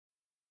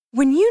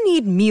When you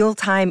need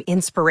mealtime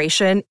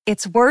inspiration,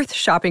 it's worth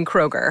shopping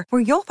Kroger,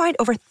 where you'll find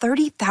over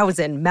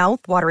 30,000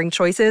 mouth-watering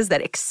choices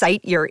that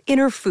excite your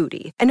inner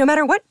foodie. And no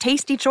matter what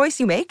tasty choice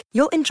you make,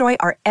 you'll enjoy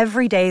our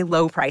everyday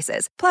low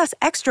prices, plus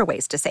extra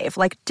ways to save,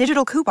 like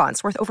digital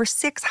coupons worth over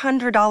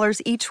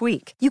 $600 each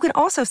week. You can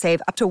also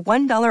save up to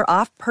 $1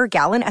 off per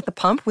gallon at the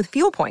pump with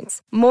fuel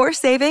points. More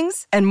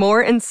savings and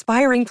more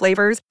inspiring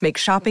flavors make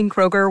shopping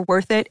Kroger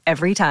worth it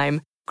every time.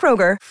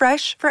 Kroger,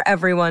 fresh for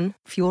everyone.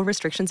 Fuel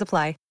restrictions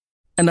apply.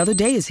 Another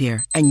day is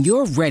here, and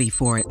you're ready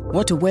for it.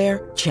 What to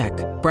wear? Check.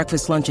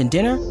 Breakfast, lunch, and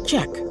dinner?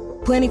 Check.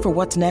 Planning for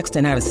what's next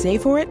and how to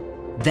save for it?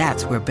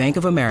 That's where Bank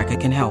of America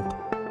can help.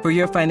 For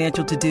your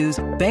financial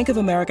to-dos, Bank of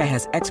America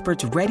has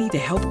experts ready to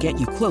help get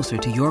you closer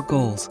to your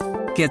goals.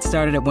 Get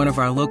started at one of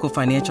our local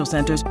financial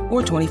centers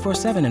or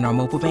 24/7 in our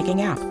mobile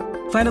banking app.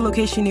 Find a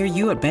location near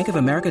you at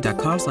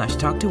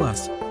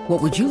bankofamerica.com/talktous.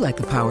 What would you like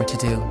the power to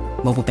do?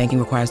 Mobile banking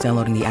requires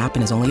downloading the app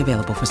and is only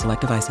available for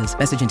select devices.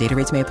 Message and data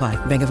rates may apply.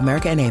 Bank of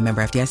America N.A.,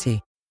 member FDIC.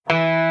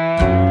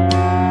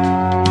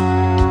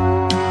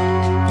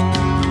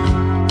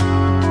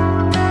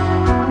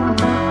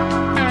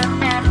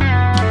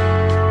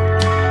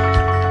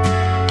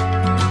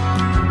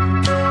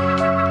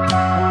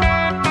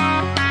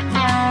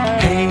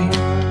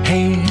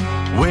 Hey,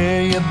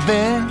 where you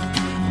been?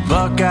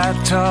 Buckeye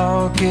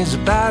Talk is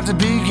about to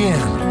begin.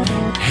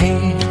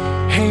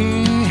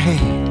 Hey,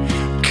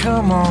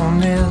 come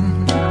on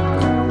in.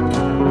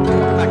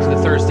 Back to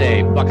the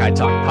Thursday Buckeye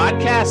Talk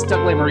podcast.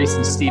 Doug Lesmerises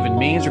and Stephen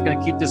Means. We're going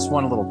to keep this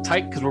one a little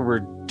tight because we're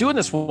doing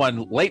this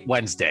one late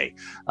Wednesday.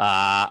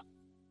 I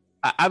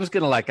was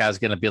going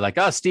to be like,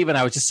 oh, Stephen,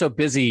 I was just so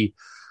busy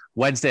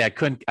Wednesday. I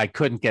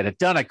couldn't get it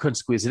done. I couldn't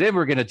squeeze it in.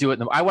 We're going to do it.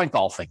 I went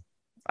golfing.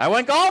 I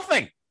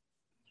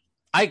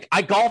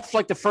golfed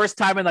like the first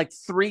time in like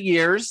 3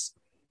 years.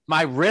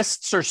 My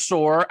wrists are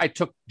sore. I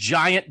took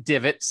giant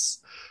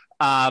divots.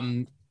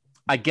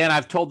 Again,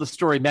 I've told the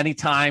story many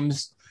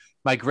times.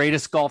 My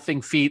greatest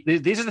golfing feat.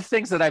 These are the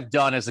things that I've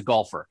done as a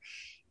golfer.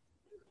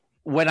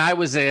 When I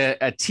was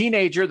a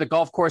teenager, the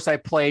golf course I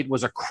played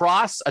was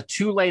across a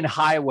 2-lane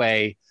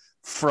highway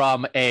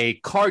from a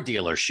car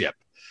dealership.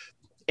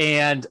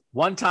 And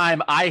one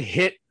time I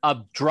hit a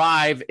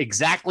drive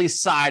exactly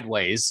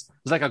sideways. It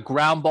was like a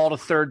ground ball to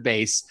third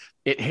base.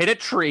 It hit a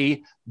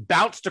tree,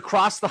 bounced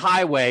across the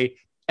highway,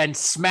 and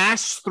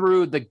smashed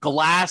through the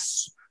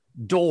glass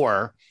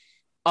door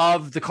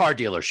of the car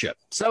dealership.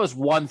 So that was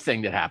one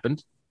thing that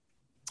happened.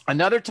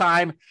 Another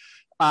time,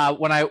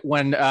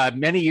 when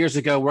many years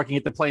ago, working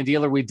at the Plain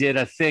Dealer, we did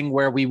a thing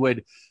where we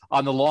would,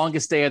 on the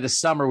longest day of the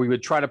summer, we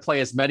would try to play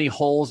as many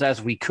holes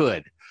as we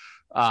could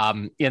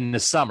in the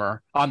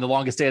summer. On the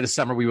longest day of the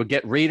summer, we would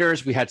get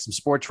readers. We had some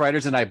sports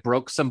writers, and I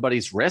broke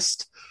somebody's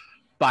wrist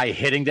by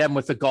hitting them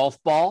with a golf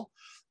ball,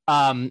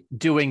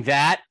 doing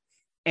that.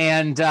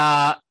 And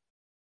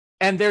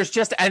there's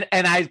just, and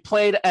I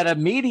played at a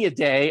media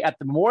day at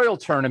the Memorial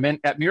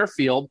Tournament at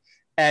Muirfield.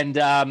 And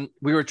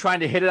we were trying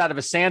to hit it out of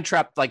a sand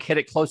trap, like hit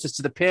it closest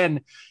to the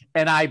pin.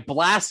 And I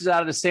blasted out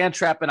of the sand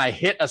trap and I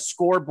hit a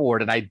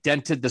scoreboard and I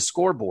dented the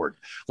scoreboard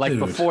like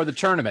before the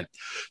tournament.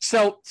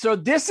 So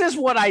this is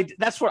what I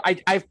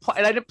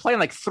didn't play in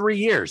like 3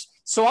 years.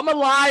 So I'm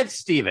alive,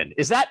 Stephen.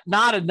 Is that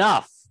not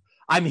enough?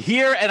 I'm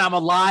here and I'm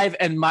alive.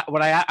 And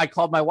I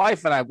called my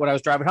wife when I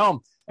was driving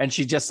home and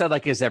she just said,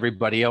 like, is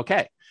everybody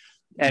okay?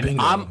 And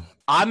Bingo.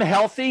 I'm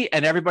healthy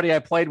and everybody I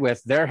played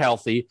with, they're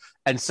healthy.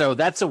 And so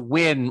that's a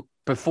win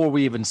before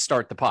we even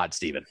start the pod,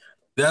 Stephen.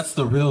 That's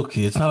the real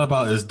key. It's not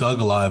about is Doug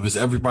alive. It's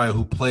everybody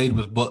who played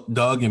with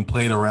Doug and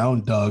played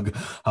around Doug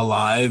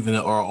alive, and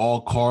are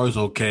all cars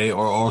okay,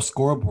 or all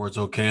scoreboards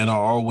okay, and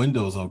are all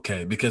windows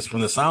okay? Because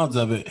from the sounds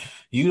of it,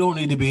 you don't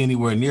need to be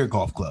anywhere near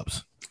golf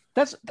clubs.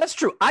 That's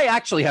true. I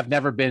actually have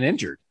never been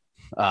injured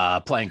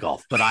playing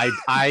golf, but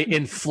I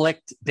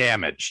inflict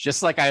damage,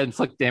 just like I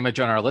inflict damage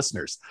on our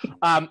listeners.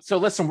 So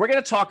listen, we're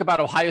going to talk about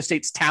Ohio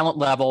State's talent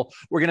level.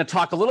 We're going to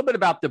talk a little bit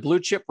about the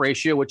blue chip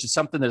ratio, which is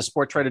something that a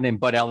sports writer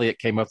named Bud Elliott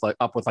came up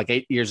with like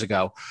 8 years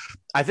ago.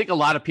 I think a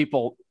lot of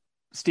people,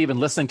 Stephen,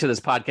 listening to this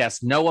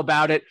podcast know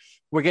about it.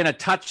 We're going to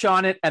touch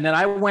on it. And then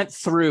I went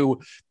through,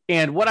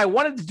 and what I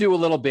wanted to do a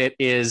little bit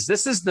is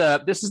this is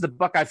the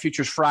Buckeye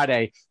Futures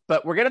Friday,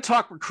 but we're going to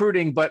talk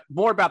recruiting, but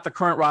more about the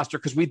current roster,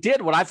 because we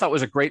did what I thought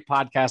was a great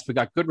podcast. We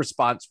got good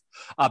response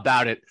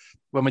about it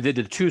when we did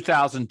the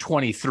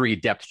 2023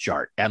 depth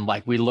chart, and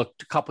like we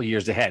looked a couple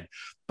years ahead.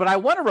 But I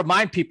want to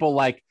remind people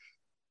like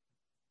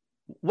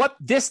what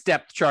this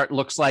depth chart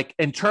looks like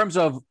in terms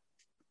of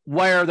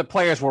where the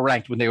players were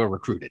ranked when they were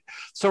recruited.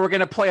 So we're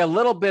going to play a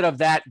little bit of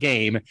that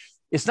game.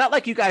 It's not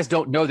like you guys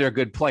don't know they're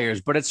good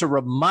players, but it's a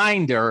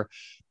reminder,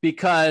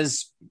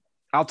 because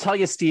I'll tell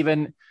you,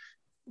 Stephen,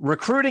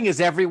 recruiting is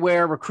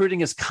everywhere.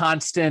 Recruiting is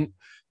constant,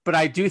 but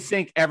I do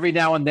think every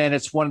now and then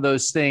it's one of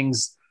those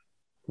things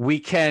we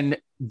can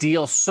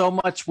deal so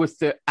much with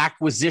the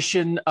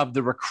acquisition of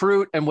the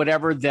recruit and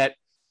whatever that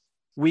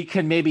we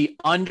can maybe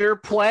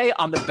underplay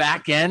on the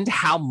back end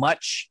how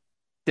much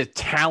the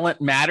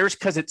talent matters,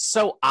 because it's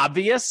so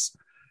obvious.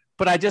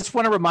 But I just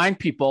want to remind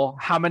people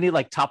how many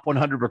like top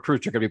 100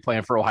 recruits are going to be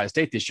playing for Ohio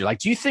State this year. Like,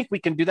 do you think we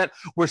can do that?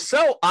 We're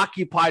so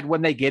occupied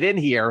when they get in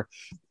here,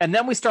 and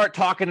then we start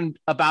talking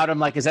about them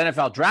like as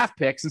NFL draft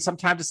picks. And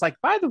sometimes it's like,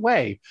 by the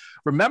way,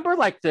 remember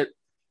like that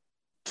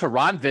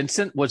Teron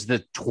Vincent was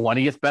the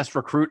 20th best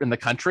recruit in the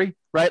country,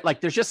 right? Like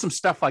there's just some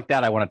stuff like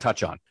that I want to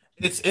touch on.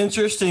 It's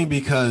interesting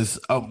because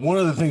one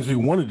of the things we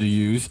wanted to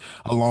use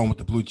along with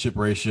the blue chip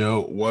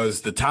ratio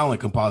was the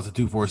talent composite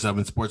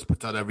 247 Sports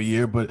puts out every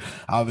year. But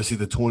obviously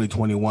the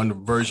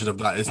 2021 version of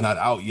that is not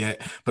out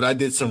yet. But I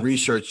did some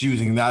research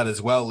using that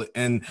as well.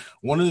 And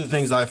one of the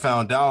things I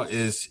found out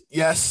is,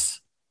 yes,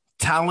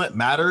 talent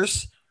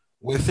matters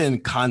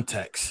within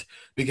context.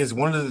 Because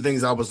one of the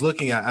things I was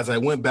looking at as I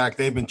went back,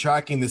 they've been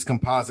tracking this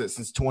composite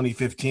since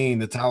 2015,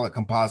 the talent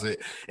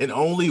composite. And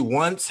only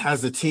once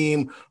has the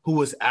team who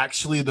was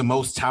actually the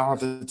most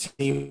talented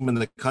team in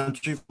the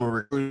country from a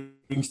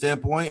recruiting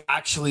standpoint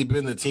actually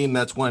been the team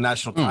that's won a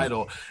national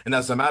title. And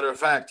as a matter of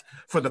fact,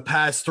 for the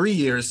past 3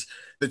 years,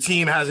 the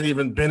team hasn't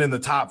even been in the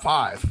top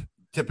 5.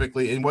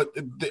 Typically, and one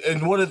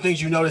of the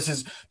things you notice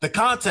is the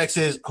context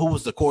is who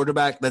was the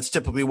quarterback. That's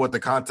typically what the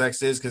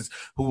context is, because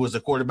who was the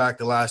quarterback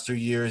the last 3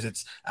 years?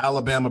 It's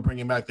Alabama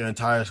bringing back their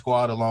entire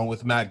squad along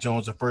with Mac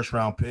Jones, a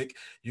first-round pick.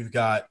 You've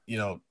got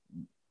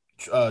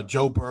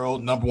Joe Burrow,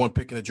 number 1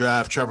 pick in the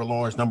draft. Trevor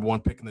Lawrence, number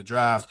 1 pick in the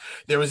draft.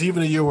 There was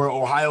even a year where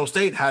Ohio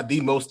State had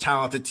the most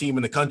talented team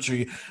in the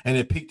country, and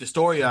it piqued the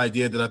story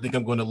idea that I think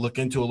I'm going to look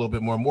into a little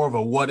bit more of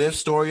a what-if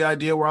story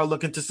idea where I'll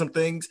look into some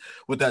things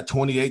with that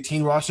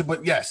 2018 roster.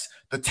 But yes,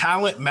 the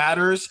talent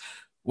matters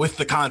with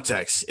the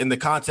context, and the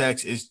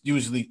context is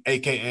usually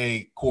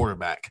AKA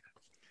quarterback.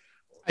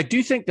 I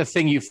do think the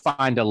thing you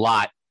find a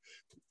lot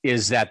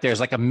is that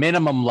there's like a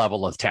minimum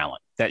level of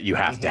talent that you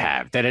have to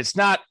have, that it's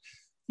not,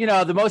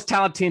 the most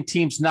talented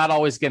team's not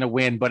always going to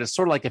win, but it's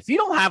sort of like if you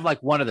don't have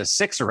like one of the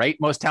 6 or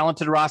 8 most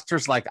talented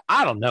rosters, like,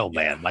 I don't know,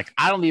 man, like,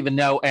 I don't even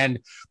know. And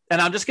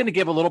I'm just going to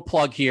give a little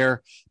plug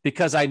here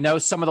because I know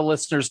some of the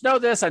listeners know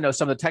this. I know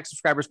some of the tech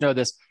subscribers know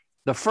this.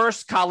 The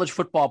first college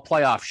football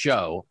playoff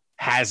show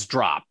has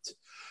dropped.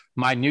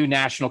 My new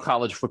national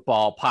college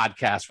football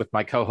podcast with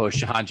my co-host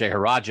Shahan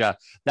Jeharaja,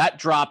 that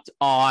dropped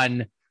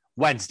on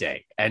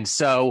Wednesday. And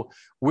so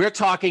we're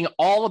talking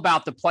all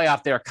about the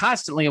playoff there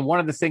constantly. And one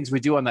of the things we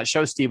do on that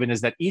show, Stephen,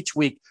 is that each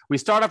week we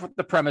start off with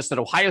the premise that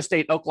Ohio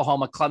State,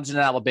 Oklahoma, Clemson, and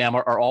Alabama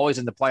are always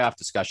in the playoff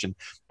discussion.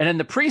 And in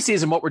the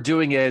preseason, what we're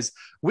doing is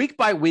week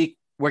by week,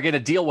 we're going to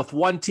deal with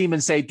one team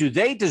and say, do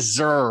they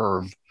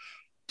deserve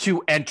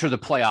to enter the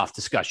playoff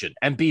discussion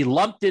and be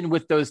lumped in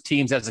with those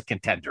teams as a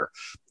contender?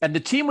 And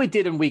the team we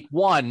did in week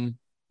 1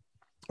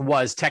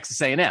 was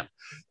Texas A&M.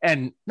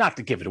 And not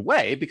to give it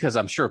away, because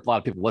I'm sure a lot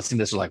of people listening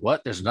to this are like,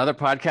 what? There's another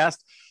podcast?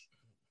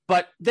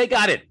 But they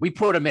got in. We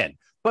put them in.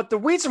 But the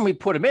reason we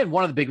put them in,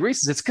 one of the big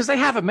reasons, it's because they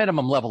have a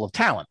minimum level of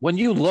talent. When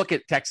you look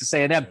at Texas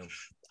A&M,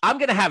 I'm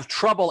going to have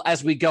trouble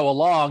as we go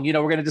along. We're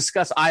going to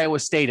discuss Iowa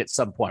State at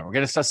some point. We're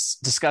going to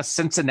discuss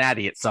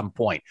Cincinnati at some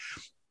point.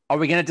 Are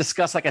we going to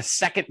discuss like a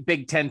second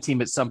Big Ten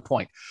team at some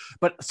point?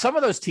 But some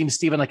of those teams,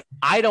 Stephen, like,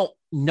 I don't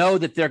know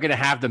that they're going to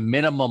have the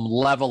minimum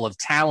level of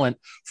talent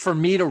for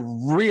me to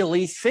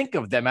really think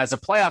of them as a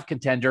playoff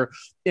contender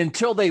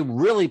until they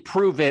really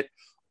prove it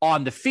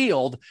on the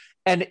field.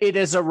 And it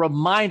is a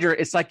reminder.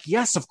 It's like,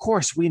 yes, of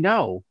course, we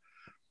know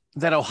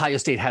that Ohio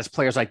State has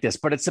players like this,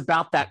 but it's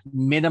about that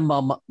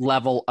minimum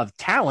level of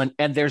talent.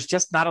 And there's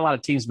just not a lot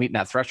of teams meeting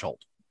that threshold.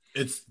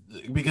 It's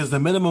because the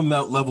minimum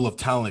level of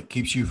talent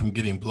keeps you from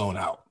getting blown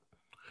out.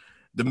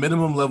 The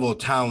minimum level of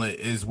talent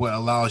is what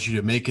allows you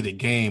to make it a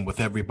game with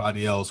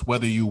everybody else,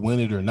 whether you win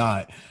it or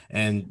not.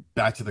 And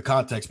back to the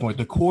context point,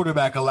 the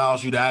quarterback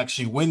allows you to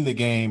actually win the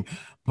game.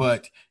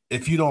 But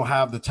if you don't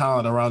have the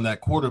talent around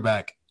that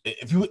quarterback,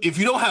 if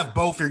you don't have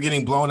both, you're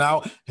getting blown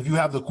out. If you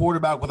have the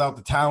quarterback without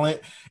the talent,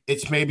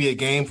 it's maybe a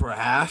game for a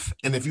half.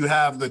 And if you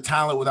have the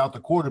talent without the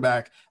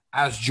quarterback,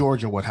 ask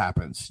Georgia what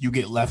happens. You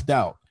get left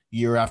out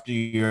year after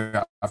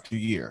year after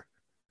year.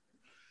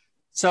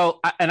 So,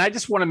 and I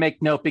just want to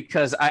make note,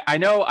 because I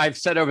know I've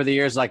said over the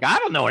years, like, I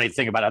don't know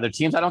anything about other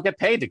teams. I don't get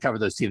paid to cover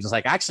those teams. It's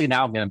like, actually,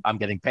 now I'm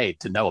getting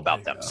paid to know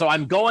about them. So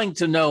I'm going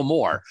to know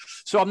more.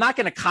 So I'm not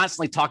going to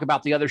constantly talk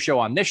about the other show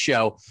on this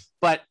show.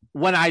 But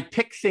when I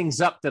pick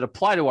things up that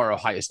apply to our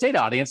Ohio State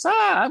audience,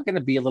 I'm going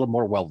to be a little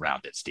more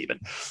well-rounded,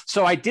 Stephen.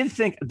 So I did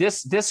think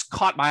this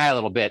caught my eye a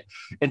little bit.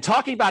 In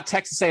talking about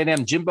Texas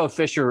A&M, Jimbo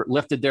Fisher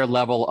lifted their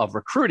level of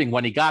recruiting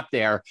when he got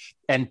there.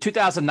 And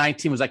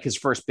 2019 was like his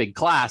first big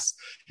class.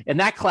 In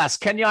that class,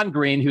 Kenyon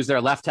Green, who's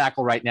their left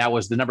tackle right now,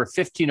 was the number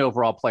 15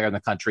 overall player in the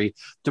country.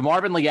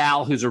 DeMarvin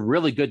Leal, who's a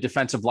really good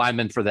defensive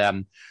lineman for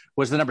them,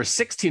 was the number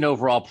 16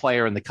 overall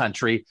player in the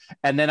country.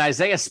 And then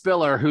Isaiah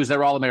Spiller, who's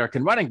their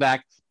All-American running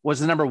back, was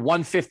the number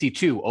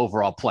 152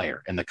 overall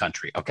player in the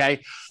country.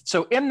 Okay.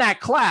 So in that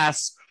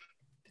class,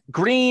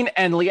 Green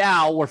and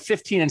Leal were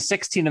 15 and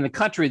 16 in the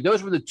country.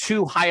 Those were the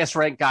 2 highest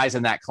ranked guys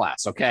in that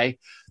class. Okay.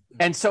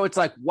 And so it's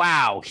like,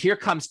 wow, here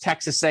comes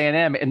Texas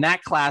A&M. In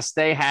that class,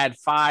 they had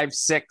 5,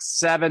 6,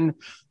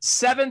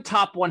 7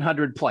 top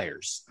 100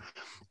 players.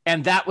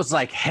 And that was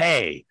like,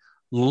 hey,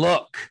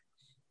 look,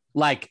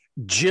 like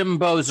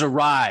Jimbo's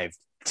arrived.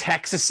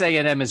 Texas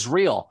A&M is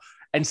real.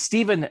 And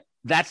Stephen,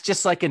 that's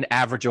just like an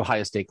average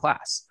Ohio State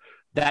class.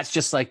 That's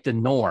just like the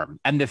norm.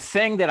 And the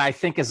thing that I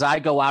think as I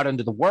go out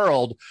into the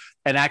world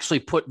and actually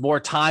put more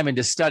time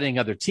into studying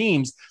other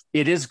teams,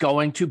 it is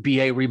going to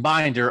be a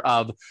reminder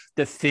of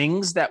the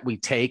things that we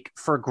take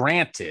for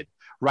granted,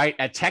 right?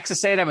 At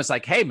Texas A&M, it's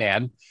like, hey,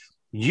 man,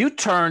 you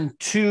turn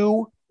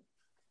 2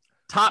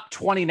 top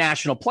 20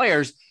 national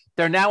players.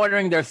 They're now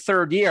entering their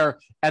 3rd year,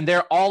 and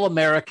they're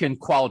all-American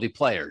quality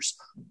players.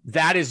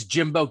 That is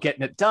Jimbo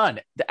getting it done.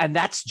 And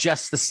that's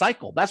just the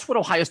cycle. That's what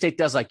Ohio State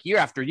does, like year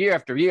after year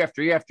after year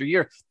after year after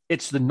year.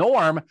 It's the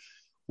norm.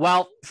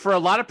 Well, for a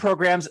lot of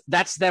programs,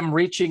 that's them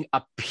reaching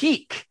a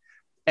peak.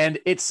 And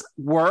it's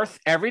worth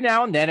every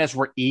now and then, as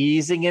we're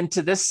easing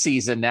into this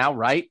season now,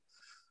 right?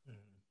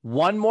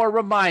 One more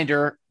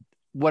reminder,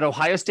 what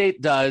Ohio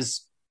State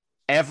does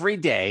every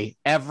day,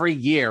 every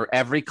year,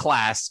 every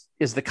class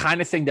is the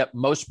kind of thing that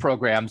most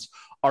programs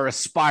are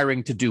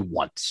aspiring to do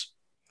once.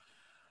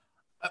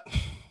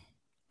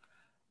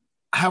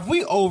 Have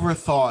we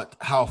overthought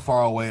how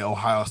far away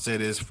Ohio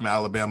State is from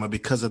Alabama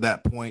because of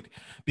that point?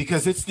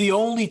 Because it's the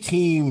only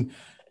team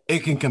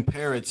it can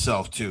compare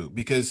itself to,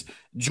 because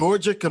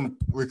Georgia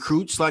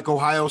recruits like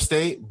Ohio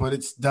State, but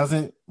it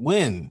doesn't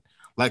win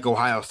like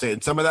Ohio State.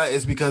 And some of that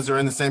is because they're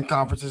in the same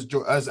conference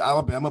as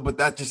Alabama, but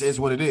that just is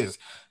what it is.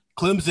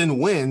 Clemson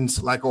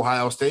wins like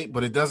Ohio State,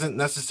 but it doesn't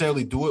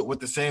necessarily do it with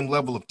the same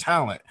level of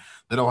talent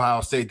that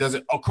Ohio State does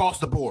it across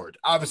the board.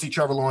 Obviously,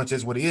 Trevor Lawrence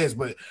is what he is,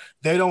 but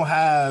they don't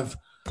have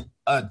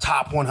a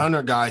top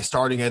 100 guy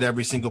starting at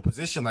every single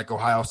position like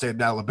Ohio State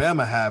and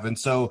Alabama have. And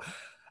so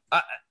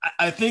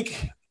I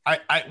think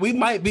we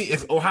might be,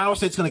 if Ohio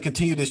State's going to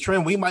continue this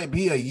trend, we might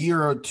be a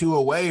year or two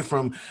away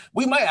from,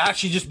 we might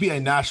actually just be a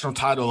national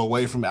title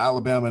away from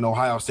Alabama and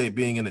Ohio State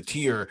being in a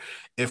tier.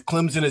 If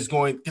Clemson is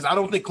going, because I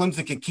don't think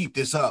Clemson can keep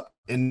this up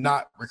and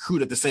not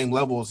recruit at the same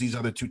level as these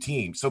other two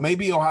teams. So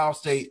maybe Ohio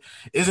State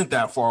isn't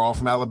that far off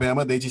from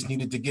Alabama. They just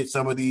needed to get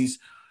some of these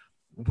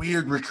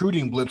weird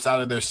recruiting blips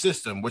out of their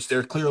system, which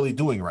they're clearly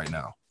doing right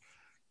now.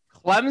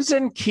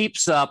 Clemson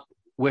keeps up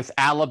with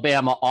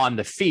Alabama on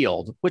the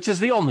field, which is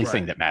the only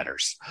thing that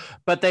matters,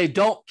 but they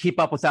don't keep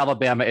up with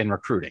Alabama in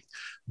recruiting.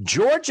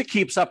 Georgia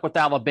keeps up with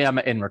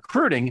Alabama in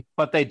recruiting,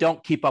 but they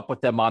don't keep up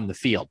with them on the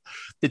field.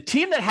 The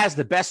team that has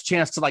the best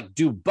chance to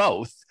do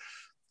both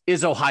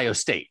is Ohio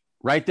State,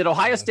 right? That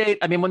Ohio State,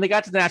 I mean, when they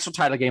got to the national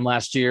title game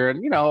last year,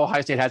 and,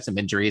 Ohio State had some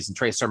injuries and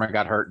Trey Sermon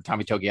got hurt and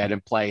Tommy Togiai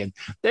didn't play. And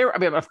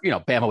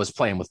Bama was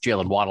playing with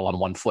Jalen Waddle on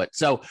one foot.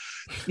 So,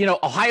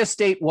 Ohio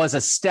State was a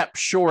step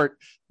short.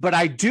 But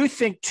I do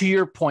think, to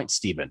your point,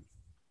 Stephen,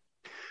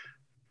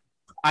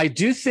 I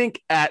do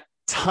think at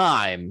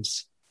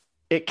times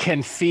it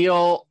can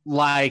feel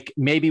like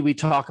maybe we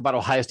talk about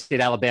Ohio State,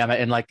 Alabama,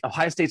 and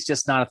Ohio State's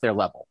just not at their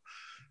level.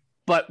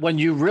 But when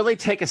you really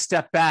take a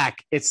step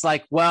back, it's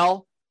like,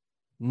 well,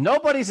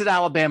 nobody's at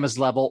Alabama's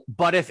level.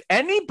 But if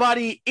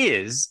anybody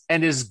is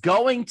and is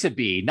going to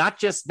be, not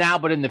just now,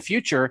 but in the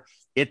future,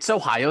 it's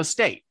Ohio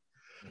State.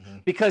 Mm-hmm.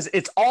 Because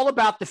it's all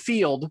about the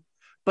field.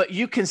 But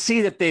you can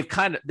see that they've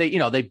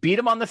they beat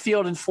them on the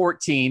field in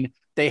 2014.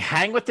 They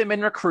hang with them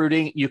in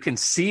recruiting. You can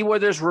see where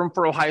there's room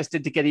for Ohio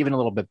State to get even a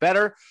little bit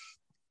better.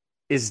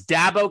 Is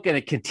Dabo going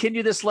to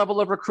continue this level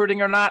of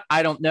recruiting or not?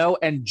 I don't know.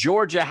 And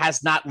Georgia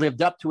has not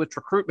lived up to its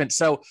recruitment.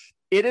 So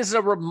it is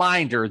a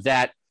reminder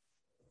that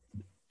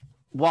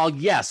while,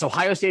 yes,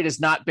 Ohio State is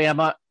not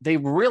Bama, they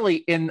really,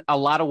 in a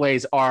lot of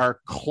ways, are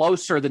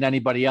closer than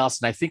anybody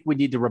else. And I think we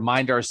need to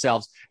remind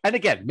ourselves, and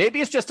again,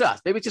 maybe it's just us,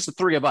 maybe it's just the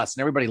three of us,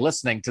 and everybody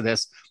listening to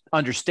this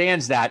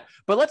understands that.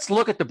 But let's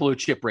look at the blue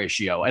chip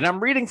ratio. And I'm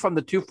reading from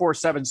the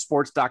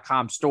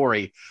 247sports.com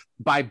story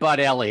by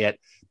Bud Elliott.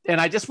 And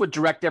I just would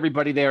direct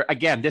everybody there.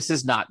 Again, this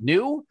is not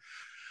new.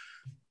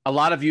 A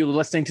lot of you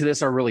listening to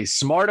this are really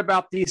smart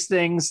about these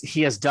things.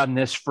 He has done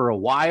this for a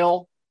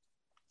while.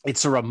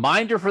 It's a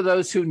reminder for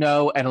those who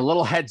know and a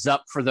little heads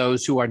up for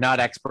those who are not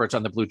experts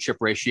on the blue chip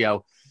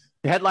ratio.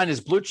 The headline is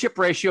Blue Chip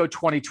Ratio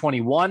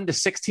 2021 to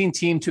 16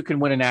 teams who can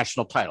win a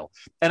national title.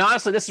 And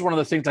honestly, this is one of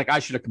those things I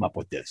should have come up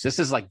with this. This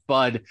is like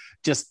Bud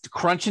just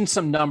crunching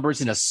some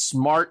numbers in a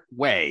smart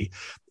way.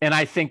 And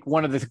I think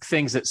one of the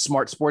things that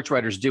smart sports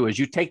writers do is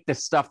you take the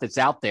stuff that's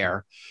out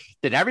there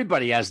that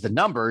everybody has the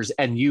numbers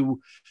and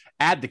you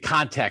add the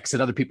context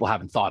that other people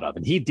haven't thought of.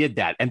 And he did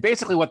that. And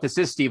basically what this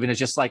is, Stephen, is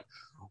just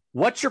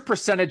what's your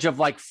percentage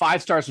of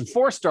 5 stars and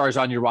 4 stars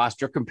on your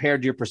roster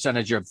compared to your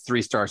percentage of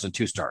 3 stars and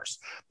 2 stars?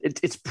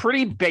 It's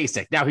pretty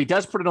basic. Now, he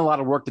does put in a lot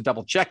of work to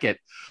double check it.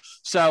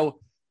 So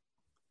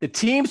the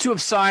teams who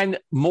have signed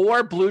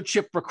more blue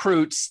chip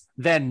recruits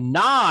than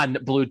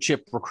non-blue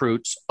chip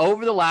recruits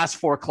over the last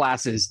 4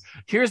 classes,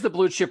 here's the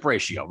blue chip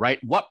ratio,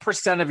 right? What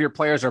percent of your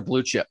players are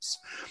blue chips?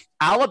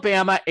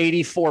 Alabama,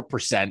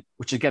 84%,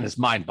 which again is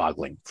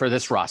mind-boggling for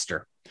this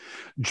roster.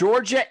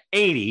 Georgia,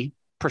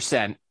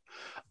 80%.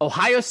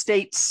 Ohio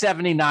State,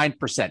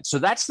 79%. So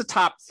that's the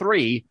top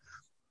 3.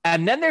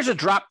 And then there's a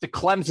drop to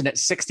Clemson at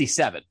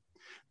 67.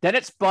 Then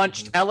it's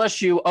bunched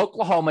LSU,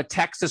 Oklahoma,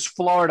 Texas,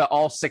 Florida,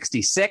 all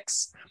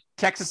 66.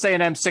 Texas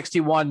A&M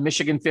 61,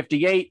 Michigan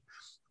 58,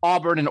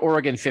 Auburn and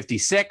Oregon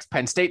 56,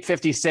 Penn State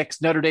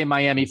 56, Notre Dame,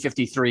 Miami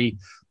 53,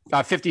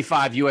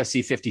 55,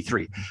 USC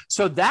 53.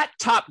 So that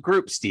top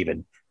group,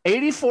 Stephen,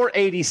 84,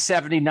 80,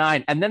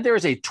 79, and then there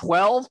is a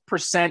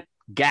 12%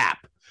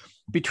 gap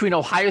between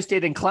Ohio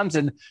State and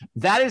Clemson.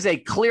 That is a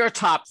clear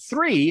top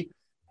three.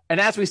 And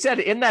as we said,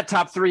 in that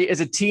top three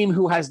is a team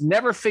who has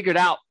never figured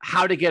out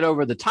how to get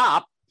over the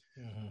top.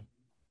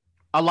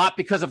 A lot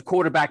because of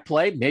quarterback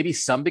play, maybe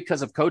some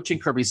because of coaching,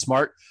 Kirby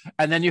Smart.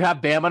 And then you have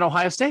Bama and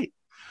Ohio State.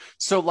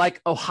 So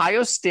like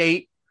Ohio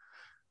State,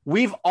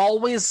 we've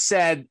always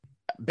said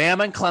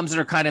Bama and Clemson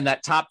are kind of in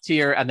that top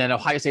tier, and then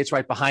Ohio State's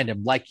right behind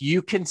them. Like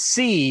you can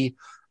see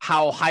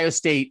how Ohio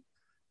State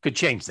could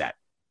change that.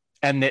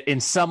 And that in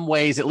some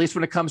ways, at least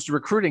when it comes to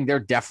recruiting, they're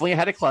definitely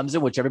ahead of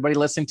Clemson, which everybody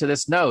listening to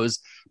this knows,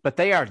 but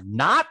they are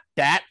not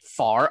that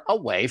far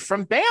away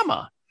from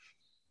Bama.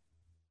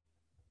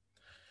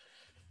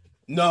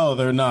 No,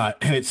 they're not.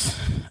 And it's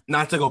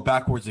not to go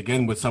backwards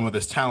again with some of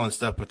this talent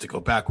stuff, but to go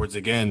backwards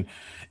again,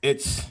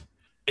 it's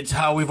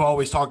how we've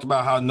always talked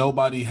about how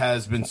nobody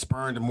has been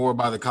spurned more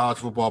by the college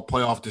football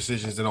playoff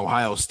decisions than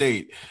Ohio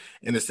State,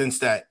 in the sense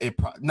that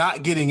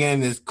not getting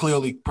in is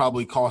clearly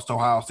probably cost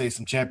Ohio State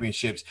some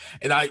championships.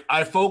 And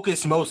I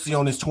focus mostly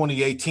on this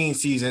 2018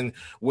 season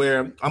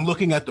where I'm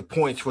looking at the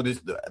points for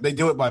this. They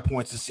do it by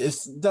points.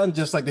 It's done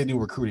just like they do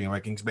recruiting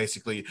rankings,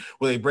 basically,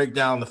 where they break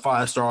down the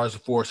 5 stars, the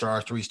 4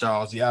 stars, 3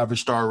 stars, the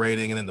average star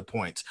rating, and then the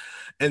points.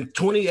 In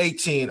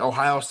 2018,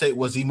 Ohio State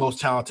was the most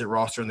talented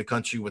roster in the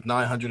country with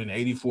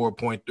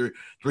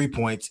 984.3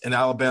 points, and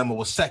Alabama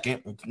was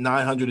second with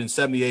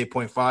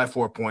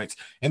 978.54 points,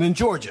 and then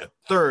Georgia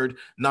third,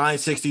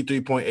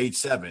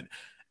 963.87.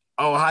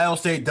 Ohio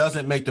State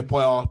doesn't make the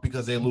playoff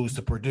because they lose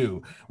to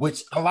Purdue,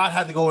 which a lot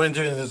had to go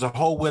into. There's a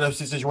whole win-up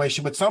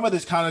situation, but some of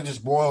this kind of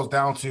just boils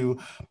down to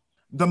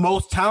the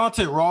most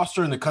talented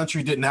roster in the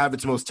country didn't have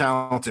its most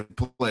talented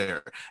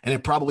player, and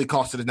it probably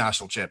cost it a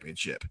national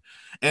championship.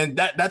 And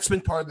that's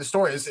been part of the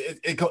story.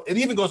 It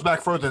even goes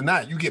back further than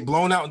that. You get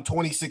blown out in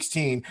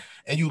 2016,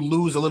 and you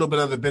lose a little bit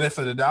of the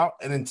benefit of the doubt,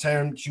 and in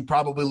terms, you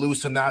probably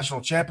lose some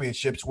national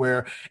championships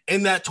where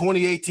in that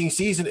 2018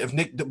 season, if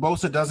Nick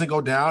Bosa doesn't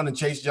go down and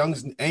Chase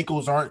Young's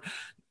ankles aren't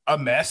a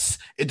mess,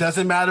 it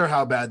doesn't matter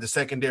how bad the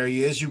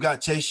secondary is. You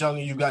got Chase Young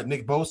and you got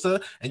Nick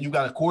Bosa, and you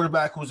got a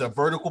quarterback who's a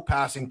vertical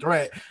passing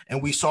threat.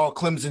 And we saw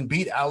Clemson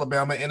beat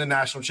Alabama in a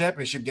national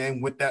championship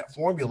game with that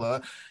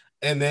formula.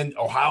 And then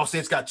Ohio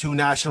State's got 2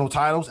 national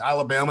titles.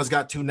 Alabama's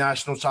got 2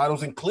 national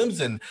titles, and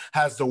Clemson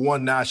has the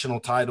 1 national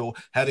title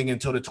heading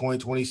into the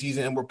 2020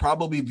 season. And we're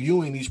probably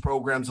viewing these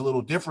programs a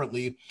little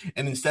differently.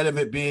 And instead of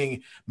it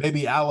being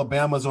maybe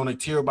Alabama's on a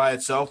tier by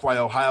itself,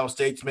 while Ohio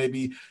State's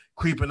maybe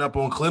creeping up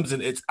on Clemson,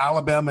 it's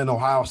Alabama and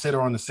Ohio State are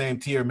on the same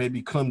tier.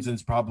 Maybe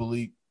Clemson's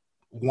probably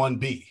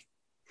 1B.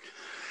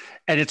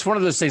 And it's one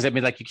of those things, I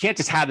mean, like you can't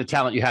just have the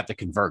talent, you have to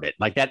convert it.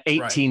 Like that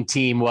 18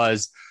 team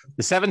was,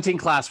 the 17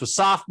 class was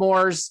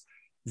sophomores.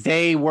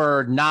 They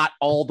were not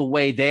all the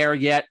way there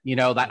yet. You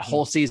know, that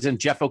whole season,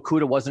 Jeff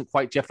Okudah wasn't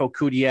quite Jeff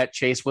Okudah yet.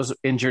 Chase was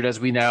injured, as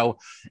we know.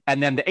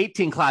 And then the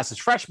 18 classes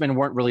freshmen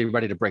weren't really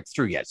ready to break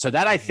through yet. So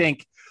that, I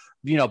think,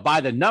 you know, by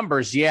the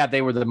numbers, yeah,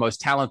 they were the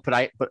most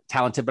talented,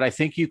 but I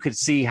think you could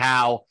see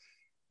how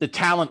the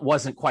talent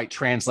wasn't quite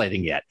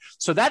translating yet.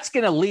 So that's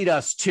going to lead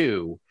us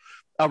to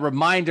a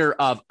reminder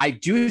of, I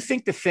do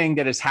think the thing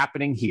that is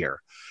happening here,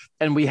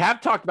 and we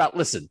have talked about,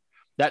 listen,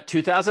 that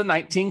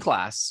 2019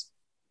 class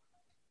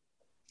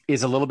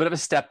is a little bit of a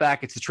step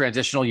back. It's a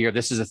transitional year.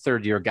 This is a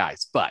third year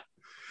guys, but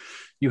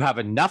you have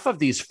enough of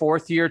these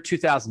 4th year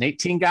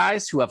 2018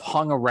 guys who have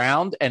hung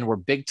around and were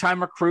big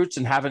time recruits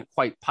and haven't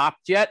quite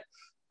popped yet,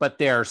 but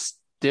they're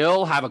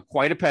still have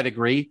quite a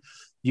pedigree.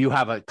 You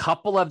have a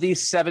couple of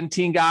these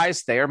 17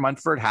 guys there,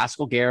 Munford,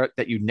 Haskell, Garrett,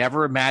 that you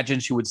never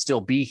imagined you would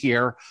still be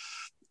here.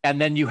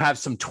 And then you have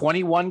some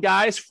 21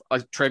 guys,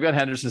 Travion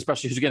Henderson,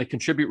 especially, who's going to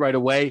contribute right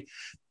away.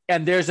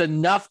 And there's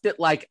enough that,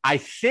 like, I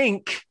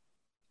think,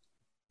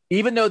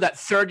 even though that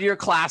third year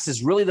class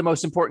is really the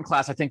most important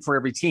class, I think, for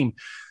every team,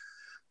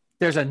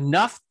 there's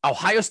enough.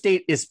 Ohio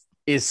State is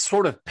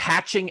sort of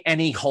patching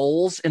any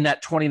holes in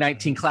that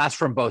 2019 class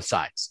from both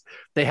sides.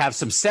 They have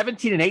some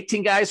 17 and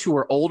 18 guys who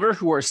are older,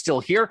 who are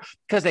still here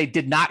because they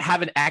did not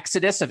have an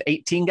exodus of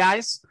 18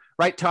 guys,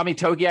 right? Tommy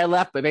Togiai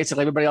left, but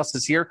basically everybody else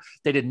is here.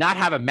 They did not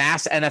have a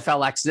mass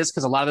NFL exodus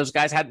because a lot of those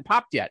guys hadn't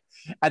popped yet.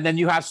 And then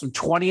you have some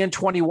 20 and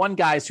 21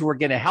 guys who are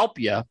going to help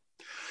you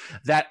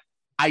that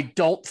I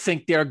don't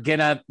think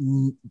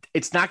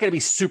it's not going to be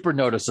super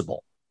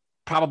noticeable.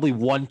 Probably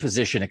one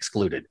position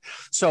excluded.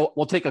 So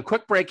we'll take a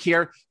quick break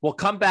here. We'll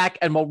come back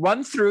and we'll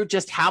run through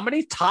just how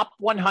many top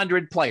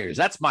 100 players.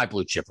 That's my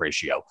blue chip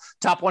ratio.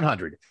 Top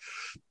 100.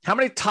 How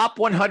many top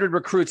 100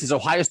 recruits is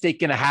Ohio State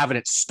going to have in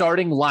its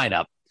starting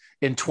lineup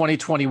in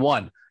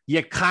 2021?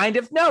 You kind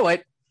of know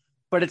it,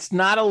 but it's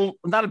not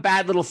a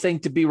bad little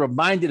thing to be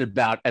reminded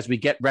about as we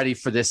get ready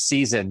for this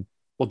season.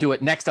 We'll do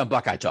it next on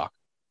Buckeye Talk.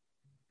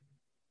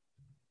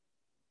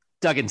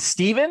 Doug and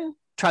Steven,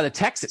 try the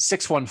text at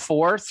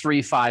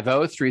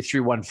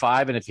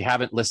 614-350-3315. And if you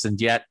haven't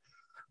listened yet,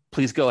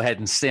 please go ahead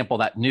and sample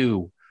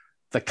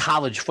the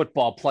college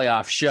football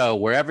playoff show.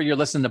 Wherever you're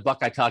listening to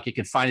Buckeye Talk, you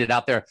can find it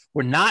out there.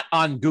 We're not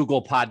on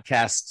Google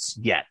Podcasts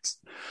yet,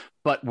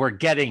 but we're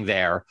getting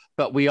there.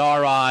 But we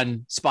are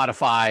on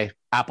Spotify,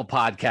 Apple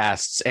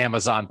Podcasts,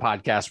 Amazon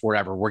Podcasts,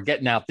 wherever. We're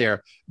getting out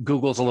there.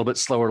 Google's a little bit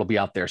slower. It'll be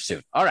out there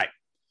soon. All right.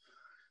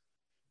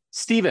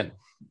 Steven,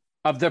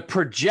 of the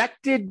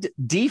projected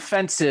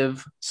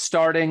defensive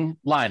starting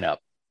lineup,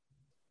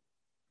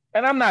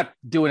 and I'm not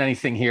doing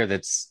anything here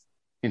that's,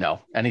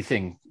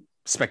 anything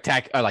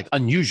spectacular, like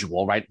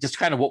unusual, right? Just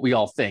kind of what we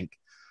all think.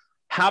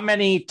 How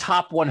many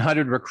top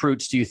 100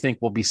 recruits do you think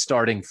will be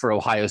starting for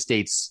Ohio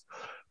State's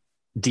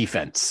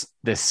defense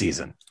this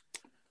season?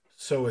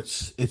 So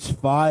it's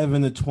 5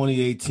 in the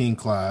 2018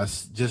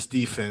 class, just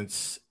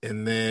defense,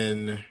 and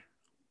then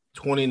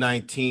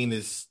 2019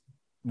 is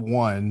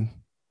 1.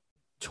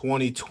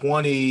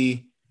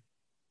 2020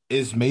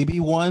 is maybe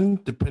 1,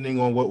 depending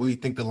on what we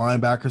think the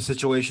linebacker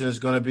situation is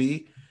going to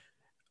be.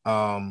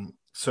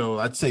 So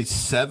I'd say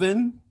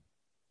 7.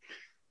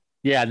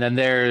 Yeah, and then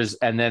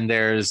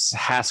there's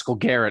Haskell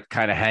Garrett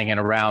kind of hanging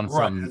around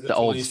from the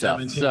old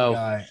stuff. So,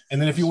 guy.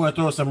 And then if you want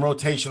to throw some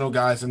rotational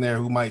guys in there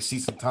who might see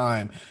some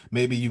time,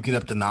 maybe you get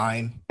up to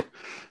 9.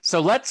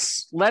 So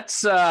let's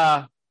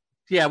I'm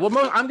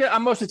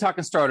mostly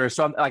talking starters.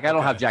 So I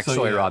don't have Jack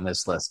Sawyer on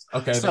this list.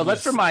 Okay. So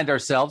let's remind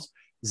ourselves: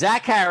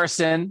 Zach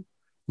Harrison,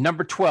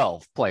 number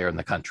 12 player in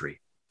the country.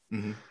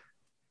 Mm-hmm.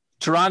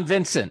 Teron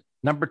Vincent,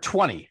 number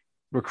 20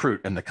 recruit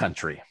in the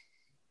country.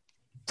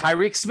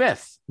 Tyreek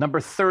Smith, number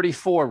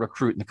 34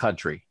 recruit in the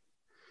country.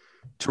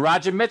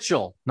 Taraja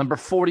Mitchell, number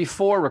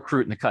 44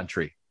 recruit in the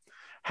country.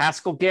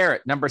 Haskell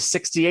Garrett, number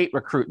 68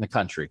 recruit in the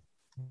country.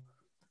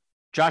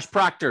 Josh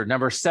Proctor,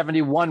 number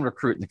 71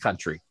 recruit in the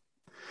country.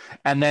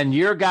 And then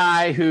your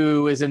guy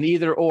who is an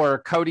either or,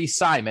 Cody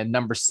Simon,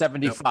 number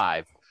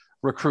 75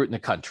 recruit in the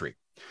country.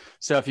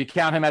 So if you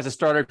count him as a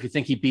starter, if you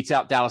think he beats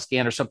out Dallas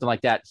Gann or something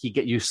like that,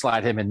 you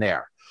slide him in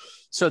there.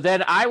 So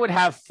then I would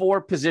have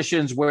 4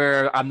 positions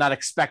where I'm not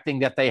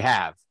expecting that they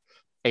have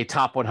a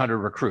top 100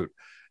 recruit.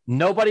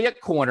 Nobody at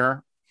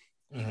corner.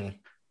 Mm-hmm.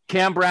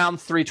 Cam Brown,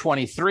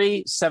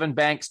 323. Seven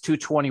Banks,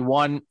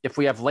 221. If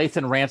we have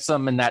Lathan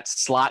Ransom in that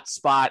slot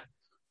spot,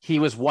 he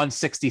was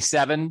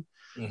 167.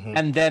 Mm-hmm.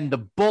 And then the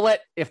bullet,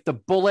 if the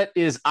bullet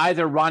is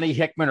either Ronnie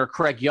Hickman or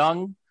Craig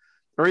Young,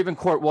 or even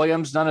Court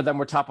Williams, none of them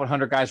were top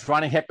 100 guys.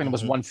 Ronnie Hickman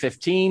was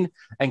 115,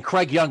 and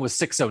Craig Young was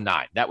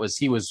 609.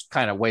 He was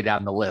kind of way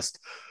down the list.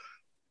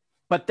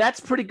 But that's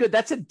pretty good.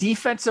 That's a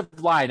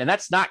defensive line, and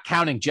that's not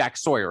counting Jack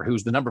Sawyer,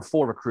 who's the number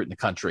 4 recruit in the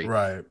country,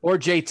 right? Or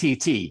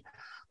JTT.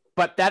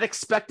 But that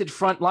expected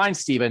front line,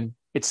 Stephen,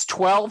 it's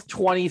 12,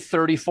 20,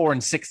 34,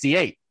 and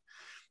 68.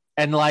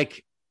 And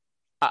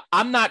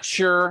I'm not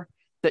sure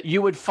that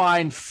you would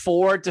find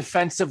 4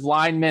 defensive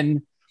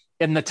linemen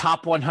in the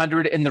top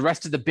 100 in the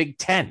rest of the Big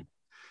Ten.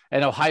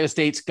 And Ohio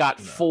State's got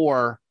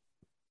 4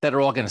 that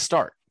are all going to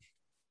start.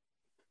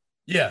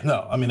 Yeah,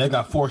 no, I mean, they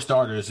got 4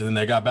 starters and then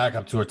they got back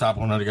up to our top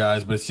 100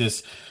 guys, but it's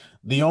just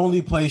the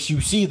only place you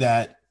see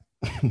that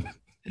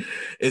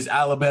is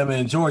Alabama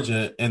and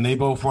Georgia, and they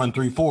both run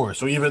 3-4.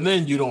 So even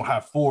then, you don't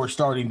have 4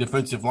 starting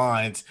defensive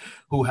lines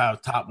who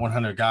have top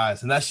 100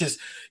 guys. And that's just,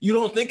 you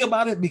don't think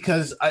about it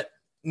because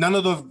none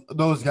of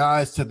those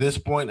guys to this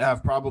point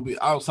have probably,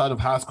 outside of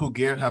Haskell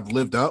Garrett, have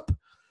lived up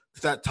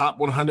to that top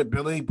 100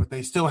 billing, but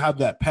they still have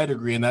that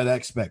pedigree and that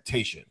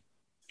expectation.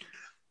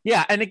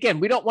 Yeah, and again,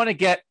 we don't want to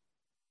get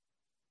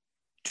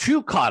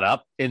too caught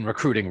up in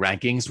recruiting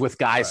rankings with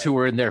guys who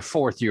are in their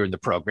 4th year in the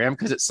program,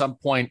 because at some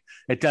point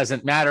it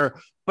doesn't matter,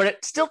 but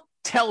it still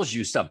tells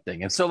you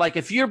something. And so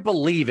if you're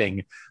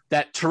believing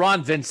that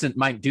Teron Vincent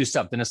might do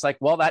something, it's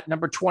well, that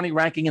number 20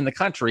 ranking in the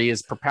country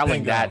is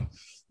propelling that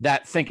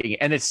thinking.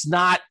 And it's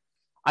not,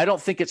 I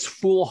don't think it's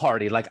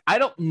foolhardy. I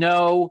don't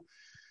know.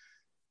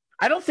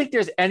 I don't think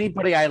there's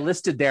anybody I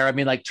listed there. I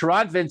mean,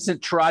 Teron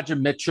Vincent,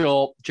 Taraja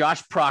Mitchell,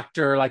 Josh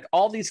Proctor,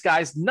 all these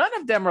guys, none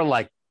of them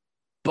are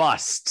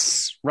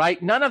busts,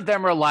 right? None of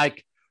them are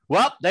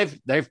well,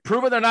 they've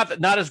proven they're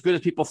not as good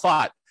as people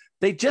thought.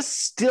 They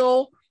just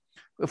still,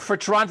 for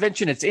Teron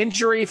Vincent, it's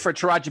injury. For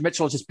Taraja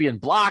Mitchell, it's just being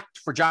blocked.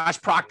 For Josh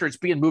Proctor, it's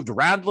being moved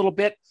around a little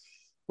bit.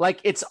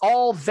 It's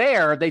all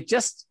there. They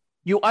just,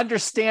 you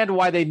understand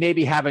why they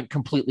maybe haven't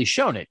completely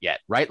shown it yet,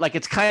 right?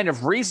 It's kind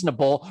of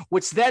reasonable,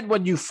 which then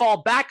when you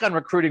fall back on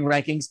recruiting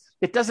rankings,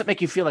 it doesn't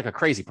make you feel like a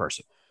crazy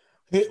person.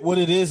 What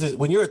it is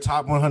when you're a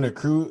top 100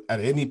 crew, at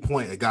any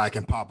point, a guy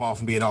can pop off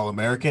and be an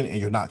All-American, and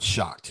you're not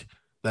shocked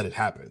that it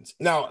happens.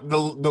 Now, the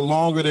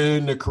longer they're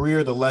in their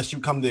career, the less you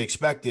come to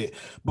expect it.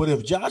 But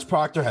if Josh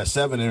Proctor has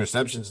 7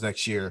 interceptions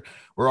next year,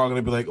 we're all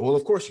going to be well,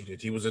 of course he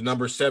did. He was a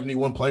number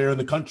 71 player in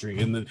the country.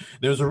 And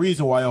there's a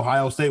reason why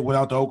Ohio State went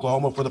out to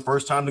Oklahoma for the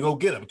first time to go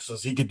get him, so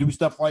he could do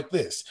stuff like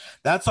this.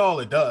 That's all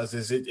it does,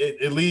 is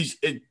it leaves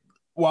it.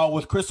 While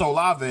with Chris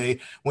Olave,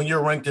 when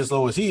you're ranked as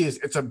low as he is,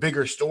 it's a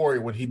bigger story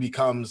when he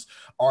becomes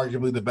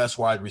arguably the best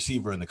wide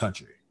receiver in the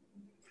country.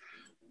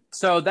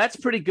 So that's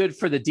pretty good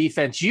for the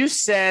defense. You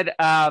said,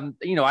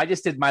 I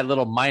just did my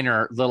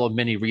little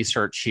mini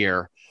research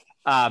here.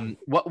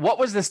 What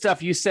was the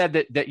stuff you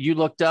said that you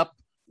looked up?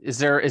 Is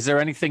there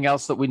anything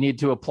else that we need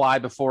to apply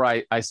before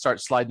I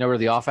start sliding over to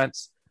the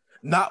offense?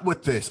 Not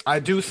with this. I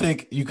do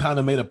think you kind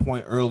of made a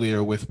point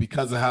earlier with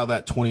because of how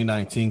that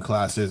 2019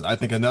 class is. I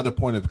think another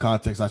point of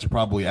context I should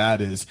probably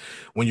add is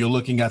when you're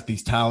looking at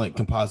these talent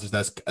composites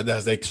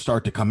as they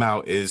start to come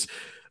out is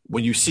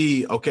when you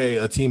see, okay,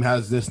 a team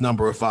has this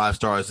number of 5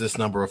 stars, this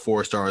number of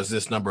 4 stars,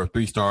 this number of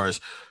 3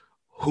 stars,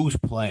 who's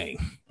playing,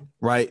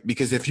 right?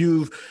 Because if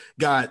you've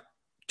got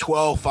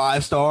 12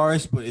 5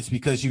 stars, but it's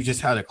because you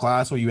just had a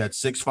class where you had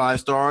 6 5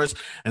 stars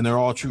and they're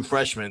all true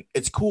freshmen.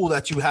 It's cool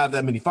that you have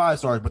that many 5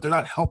 stars, but they're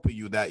not helping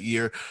you that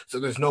year. So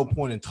there's no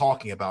point in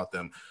talking about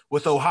them.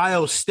 With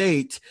Ohio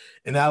State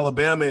and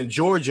Alabama and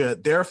Georgia,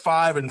 their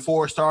 5 and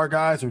 4 star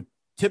guys are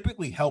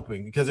typically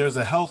helping because there's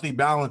a healthy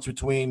balance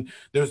between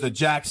there's the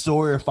Jack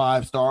Sawyer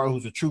 5-star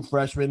who's a true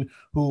freshman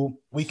who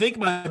we think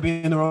might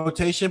be in the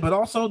rotation, but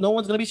also no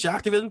one's going to be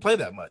shocked if he doesn't play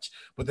that much.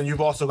 But then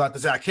you've also got the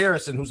Zach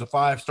Harrison who's a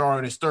 5-star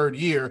in his 3rd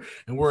year,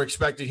 and we're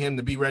expecting him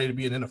to be ready to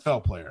be an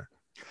NFL player.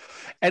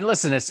 And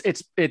listen, it's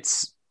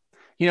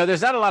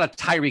there's not a lot of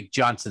Tyreek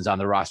Johnsons on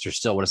the roster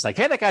still when it's like,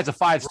 hey, that guy's a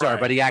 5-star,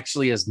 but he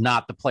actually is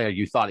not the player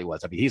you thought he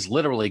was. I mean, he's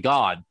literally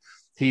gone.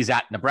 He's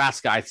at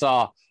Nebraska. I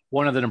saw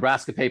one of the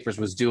Nebraska papers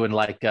was doing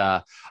like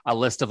a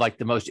list of like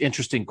the most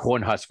interesting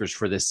Cornhuskers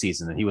for this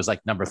season. And he was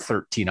like number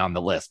 13 on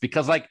the list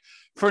because like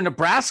for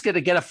Nebraska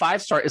to get a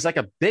 5-star is like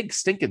a big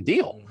stinking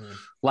deal. Mm-hmm.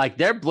 Like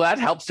that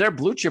helps their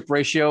blue chip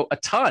ratio a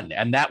ton.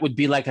 And that would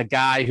be like a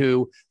guy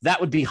who that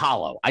would be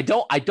hollow. I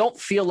don't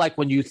feel like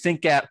when you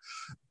think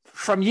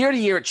from year to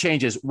year, it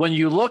changes. When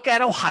you look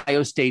at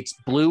Ohio State's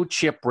blue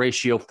chip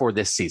ratio for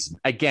this season,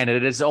 again,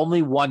 it is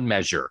only one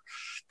measure.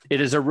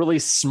 It is a really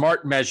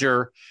smart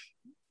measure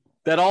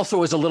that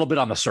also is a little bit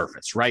on the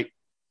surface, right?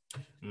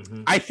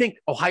 Mm-hmm. I think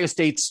Ohio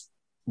State's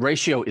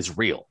ratio is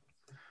real,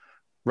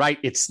 right?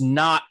 It's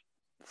not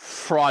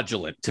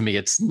fraudulent to me.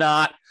 It's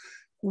not,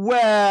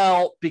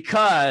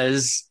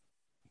 because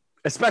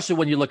especially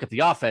when you look at the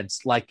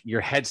offense, like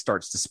your head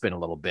starts to spin a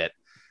little bit.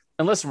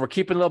 And listen, we're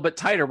keeping a little bit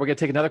tighter. We're going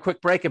to take another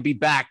quick break and be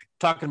back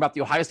talking about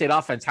the Ohio State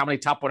offense, how many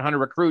top 100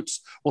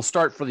 recruits will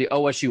start for the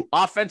OSU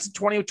offense in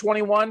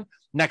 2021,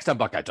 next on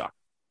Buckeye Talk.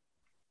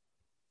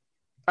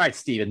 All right,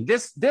 Steven,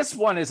 this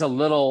one is a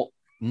little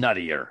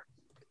nuttier.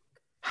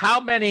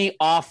 How many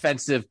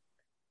offensive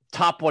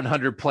top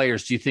 100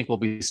 players do you think will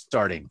be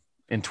starting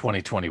in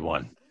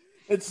 2021?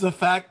 It's the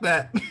fact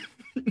that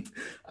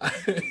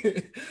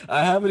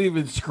I haven't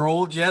even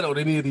scrolled yet on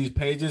any of these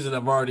pages, and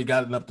I've already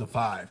gotten up to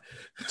 5.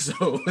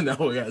 So now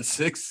we got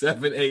 6,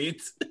 7,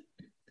 8.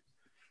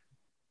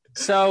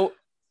 So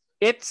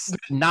it's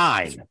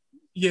 9.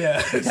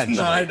 Yeah, it's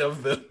 9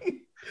 of them.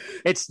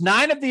 It's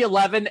 9 of the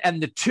 11,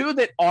 and the 2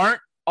 that aren't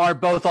are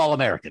both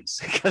All-Americans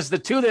because the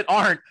 2 that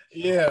aren't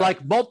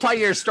like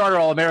multi-year starter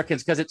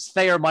All-Americans because it's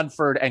Thayer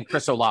Munford and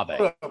Chris Olave.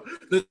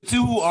 The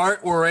 2 who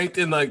aren't were ranked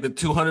in like the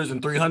 200s and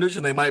 300s,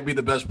 and they might be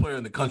the best player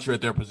in the country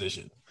at their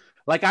position.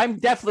 Like I'm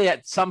definitely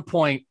at some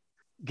point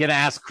going to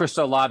ask Chris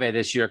Olave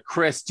this year,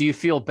 Chris, do you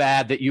feel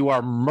bad that you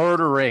are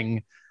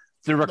murdering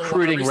the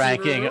recruiting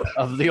ranking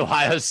of the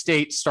Ohio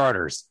State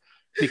starters?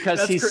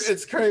 Because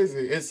it's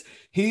crazy.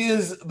 He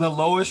is the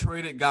lowest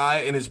rated guy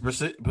in his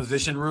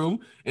position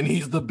room, and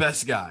he's the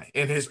best guy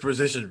in his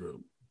position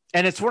room.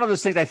 And it's one of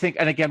those things I think,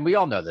 and again, we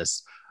all know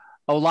this.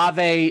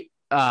 Olave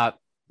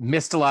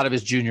missed a lot of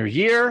his junior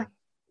year.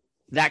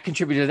 That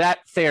contributed to that.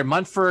 Thayer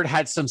Munford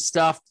had some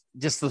stuff,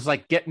 just was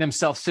like getting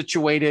himself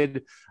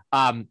situated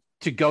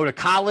to go to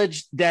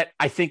college that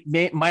I think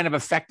might have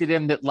affected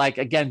him. That like,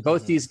 again,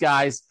 both these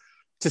guys,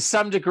 to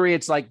some degree,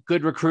 it's like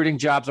good recruiting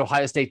jobs.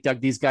 Ohio State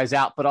dug these guys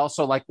out, but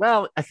also like,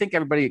 well, I think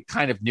everybody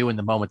kind of knew in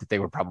the moment that they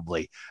were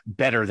probably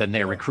better than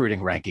their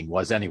recruiting ranking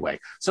was anyway.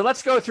 So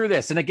let's go through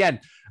this. And again,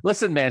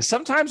 listen, man,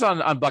 sometimes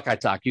on Buckeye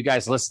Talk, you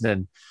guys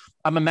listening,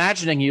 I'm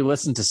imagining you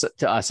listen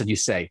to us and you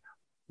say,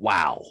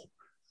 wow,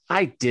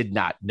 I did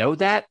not know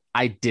that.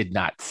 I did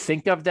not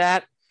think of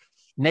that.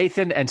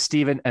 Nathan and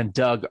Steven and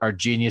Doug are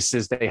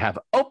geniuses. They have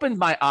opened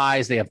my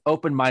eyes. They have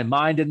opened my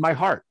mind and my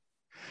heart.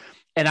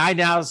 And I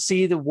now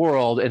see the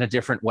world in a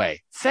different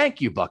way. Thank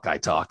you, Buckeye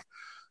Talk.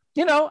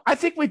 I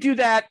think we do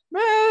that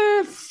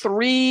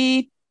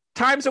 3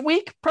 times a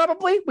week,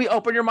 probably. We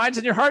open your minds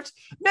and your hearts.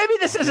 Maybe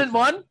this isn't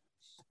one.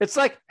 It's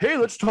like, hey,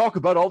 let's talk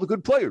about all the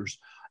good players.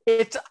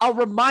 It's a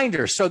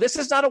reminder. So this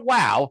is not a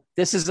wow.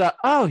 This is a,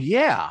 oh,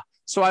 yeah.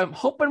 So I'm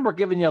hoping we're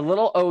giving you a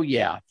little, oh,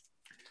 yeah.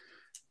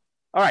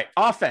 All right,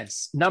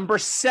 offense, number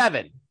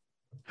 7.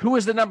 Who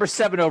is the number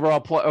 7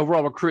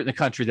 overall recruit in the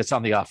country that's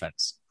on the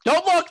offense?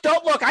 Don't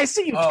look. I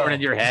see you turning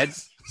your head.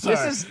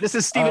 This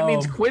is Steven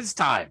Means quiz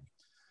time.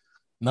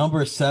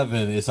 Number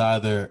 7 is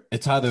either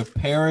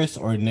Paris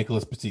or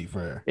Nicholas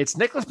Petit-Frere. It's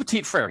Nicholas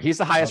Petit-Frere. He's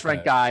the highest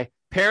ranked guy.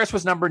 Paris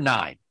was number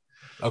 9.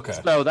 Okay.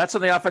 So that's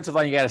on the offensive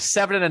line. You got a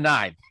 7 and a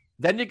 9.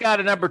 Then you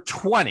got a number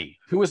 20.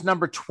 Who was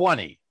number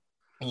 20?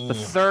 The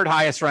 3rd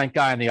highest ranked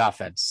guy on the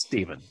offense,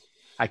 Steven.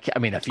 I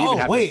mean, if you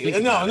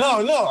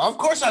no. Of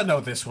course I know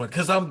this one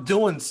because I'm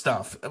doing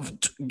stuff.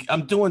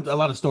 I'm doing a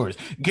lot of stories.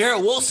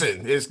 Garrett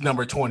Wilson is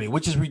number 20,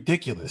 which is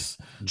ridiculous.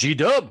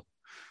 G-Dub.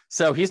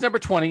 So he's number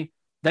 20.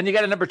 Then you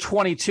got a number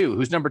 22.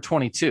 Who's number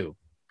 22?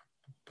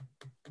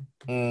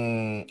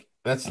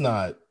 That's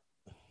not.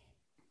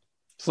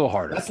 It's a little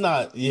harder. That's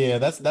not. Yeah,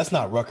 that's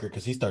not Rucker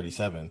because he's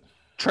 37.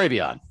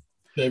 TreVeyon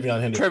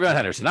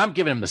Henderson. I'm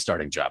giving him the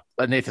starting job.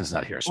 But Nathan's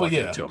not here, so I'll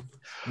give it to him.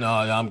 No,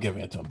 I'm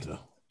giving it to him too.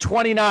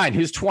 29.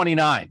 Who's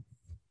 29?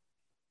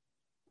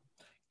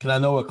 Can I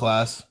know what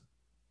class?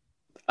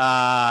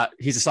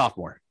 He's a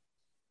sophomore.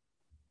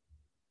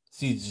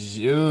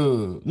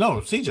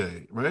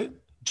 CJ, right?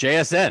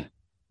 JSN.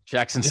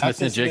 Jackson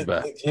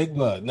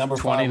Smith-Njigba. Number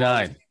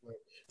 29.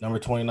 Number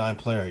 29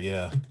 player,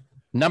 yeah.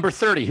 Number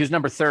 30. Who's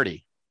number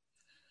 30?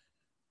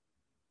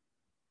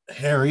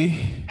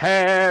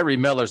 Harry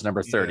Miller's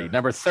number 30. Yeah.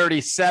 Number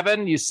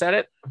 37, you said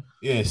it?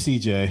 Yeah,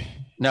 CJ.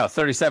 No,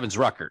 37's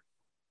Ruckert.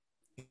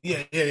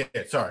 Yeah.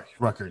 Sorry,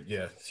 Ruckert,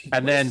 yeah.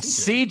 And then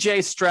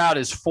CJ Stroud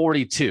is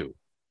 42.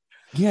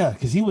 Yeah,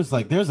 because he was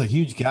like, there's a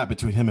huge gap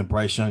between him and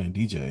Bryce Young and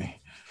DJ.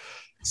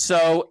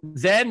 So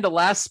then the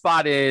last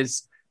spot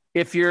is,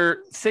 if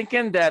you're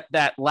thinking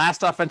that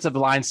last offensive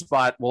line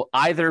spot will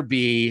either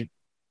be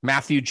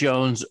Matthew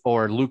Jones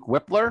or Luke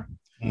Whippler,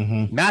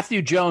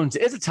 Matthew Jones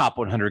is a top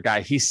 100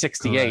 guy. He's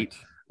 68.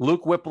 Correct.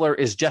 Luke Whippler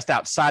is just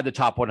outside the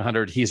top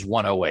 100. He's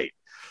 108.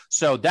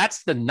 So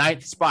that's the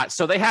 9th spot.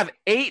 So they have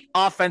 8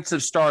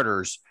 offensive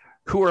starters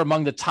who are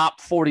among the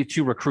top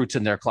 42 recruits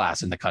in their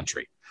class in the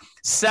country.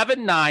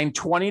 7'9",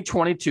 20,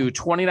 22,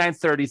 29,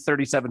 30,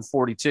 37,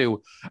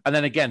 42. And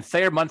then again,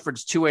 Thayer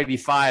Munford's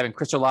 285 and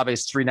Chris Olave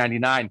is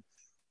 399.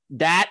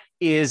 That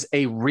is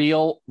a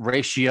real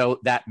ratio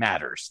that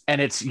matters.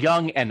 And it's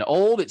young and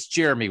old. It's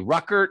Jeremy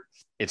Ruckert.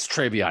 It's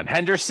TreVeyon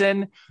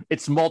Henderson.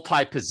 It's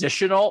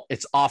multi-positional.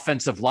 It's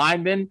offensive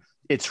linemen.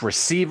 It's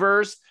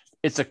receivers.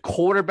 It's a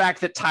quarterback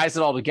that ties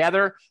it all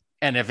together.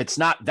 And if it's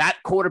not that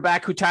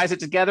quarterback who ties it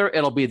together,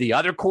 it'll be the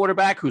other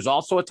quarterback who's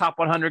also a top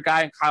 100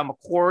 guy in Kyle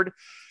McCord.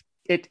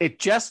 It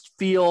just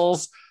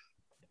feels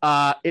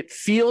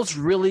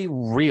really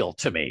real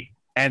to me.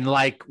 And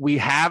like, we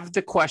have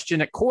the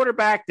question at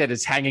quarterback that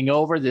is hanging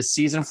over this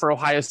season for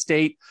Ohio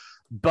State,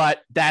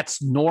 but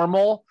that's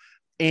normal.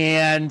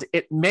 And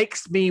it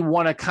makes me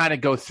want to kind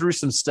of go through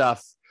some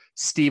stuff,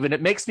 Steven.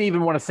 It makes me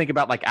even want to think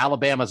about like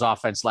Alabama's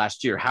offense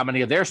last year. How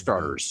many of their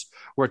starters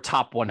were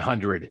top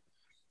 100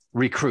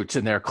 recruits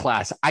in their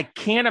class? I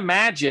can't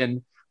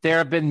imagine there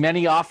have been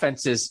many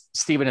offenses,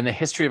 Steven, in the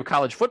history of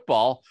college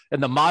football in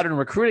the modern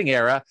recruiting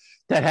era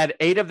that had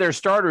 8 of their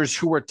starters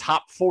who were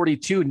top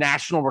 42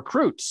 national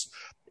recruits.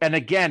 And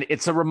again,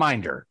 it's a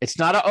reminder. It's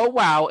not a, oh,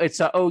 wow. It's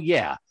a, oh,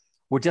 yeah.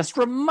 We're just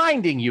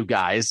reminding you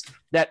guys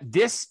that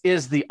this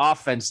is the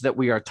offense that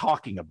we are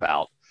talking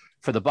about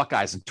for the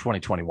Buckeyes in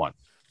 2021.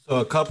 So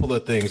a couple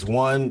of things.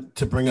 One,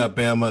 to bring up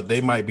Bama,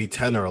 they might be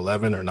 10 or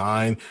 11 or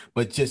 9,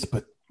 but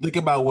think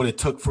about what it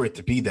took for it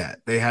to be that.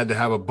 They had to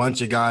have a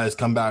bunch of guys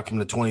come back from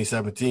the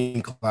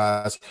 2017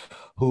 class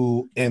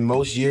who in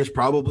most years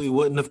probably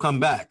wouldn't have come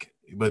back.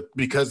 But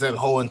because that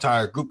whole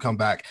entire group come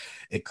back,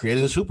 it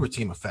created a super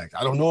team effect.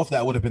 I don't know if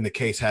that would have been the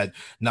case had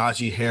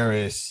Najee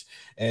Harris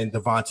and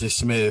Devonta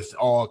Smith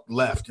all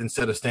left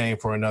instead of staying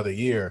for another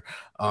year.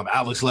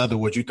 Alex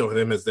Leatherwood, you throw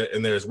him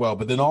in there as well.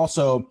 But then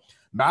also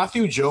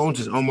Matthew Jones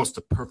is almost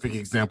the perfect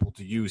example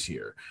to use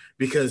here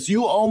because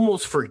you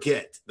almost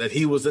forget that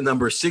he was the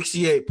number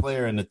 68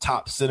 player in the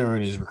top center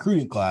in his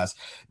recruiting class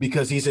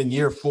because he's in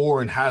year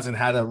 4 and hasn't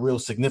had a real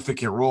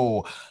significant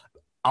role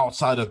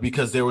outside of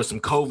because there were some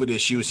COVID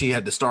issues. He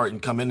had to start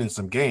and come in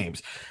some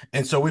games.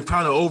 And so we've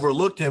kind of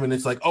overlooked him and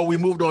it's like, oh, we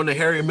moved on to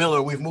Harry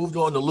Miller. We've moved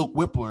on to Luke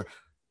Whippler.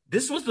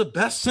 This was the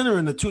best center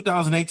in the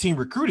 2018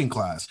 recruiting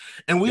class.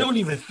 And we don't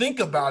even think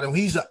about him.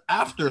 He's an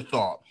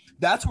afterthought.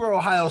 That's where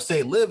Ohio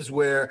State lives,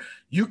 where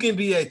you can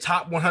be a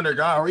top 100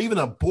 guy or even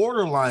a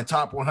borderline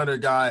top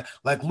 100 guy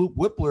like Luke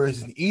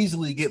Whippler and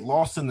easily get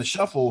lost in the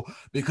shuffle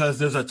because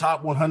there's a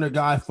top 100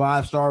 guy,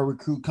 5-star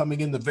recruit coming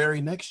in the very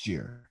next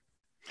year.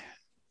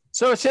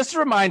 So it's just a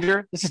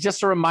reminder. This is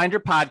just a reminder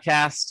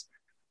podcast.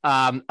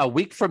 A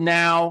week from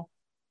now,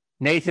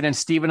 Nathan and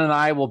Steven and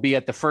I will be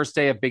at the first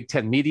day of Big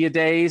Ten Media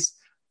Days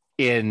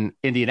in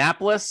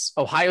Indianapolis.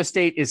 Ohio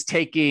State is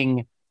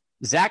taking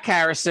Zach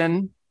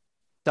Harrison.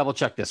 Double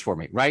check this for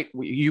me, right?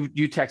 You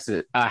texted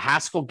it.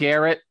 Haskell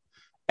Garrett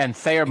and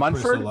Thayer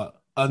Munford. No.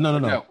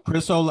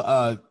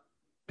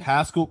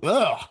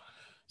 Haskell.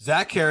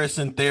 Zach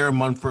Harrison, Thayer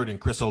Munford, and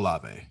Chris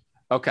Olave.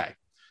 Okay,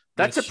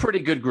 that's a pretty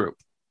good group.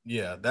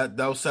 Yeah,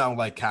 that'll sound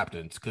like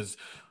captains because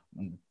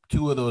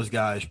 2 of those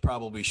guys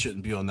probably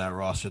shouldn't be on that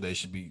roster. They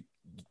should be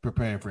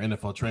preparing for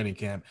NFL training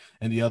camp,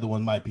 and the other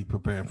one might be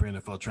preparing for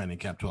NFL training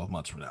camp 12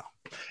 months from now.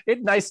 It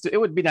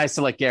would be nice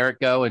to let Garrett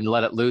go and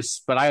let it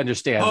loose, but I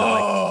understand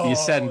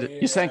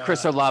you send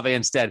Chris Olave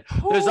instead.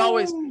 There's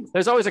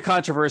always a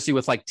controversy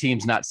with like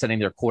teams not sending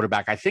their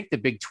quarterback. I think the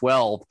Big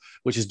 12,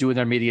 which is doing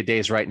their media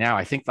days right now,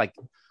 I think like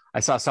I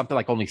saw something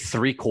like only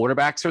 3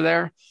 quarterbacks are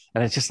there.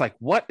 And it's just like,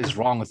 what is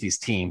wrong with these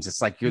teams?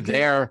 It's like you're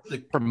there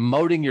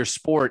promoting your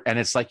sport, and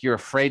it's like you're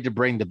afraid to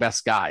bring the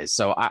best guys.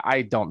 So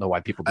I don't know why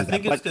people do that. I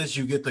think it's because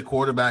you get the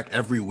quarterback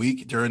every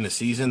week during the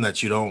season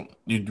that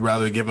you'd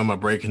rather give him a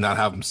break and not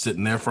have him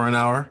sitting there for an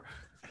hour.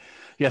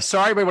 Yeah,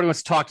 sorry, everybody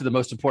wants to talk to the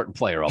most important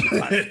player all the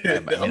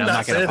time. I'm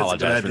not going to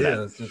apologize for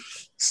that.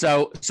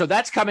 So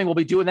that's coming. We'll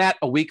be doing that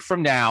a week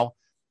from now.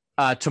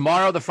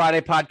 Tomorrow, the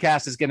Friday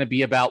podcast is going to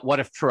be about what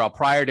if Terrell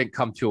Pryor didn't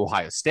come to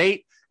Ohio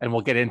State. And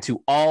we'll get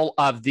into all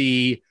of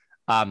the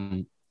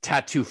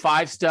Tattoo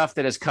 5 stuff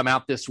that has come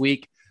out this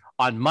week.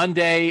 On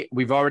Monday,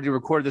 we've already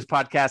recorded this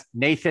podcast.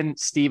 Nathan,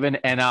 Steven,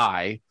 and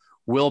I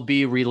will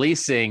be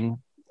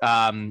releasing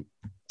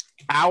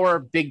our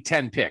Big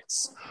Ten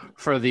picks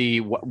for the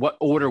what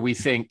order we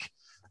think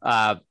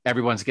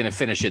everyone's going to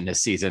finish in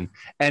this season.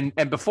 And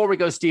before we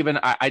go, Steven,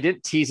 I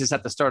didn't tease this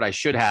at the start. I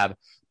should have.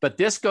 But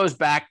this goes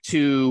back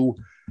to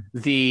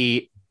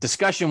the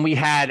discussion we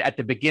had at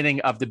the beginning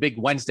of the Big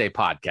Wednesday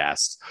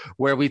podcast,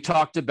 where we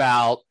talked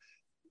about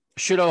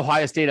should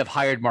Ohio State have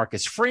hired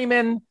Marcus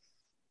Freeman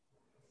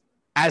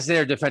as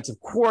their defensive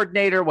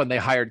coordinator when they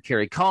hired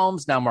Kerry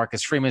Combs. Now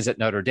Marcus Freeman is at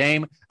Notre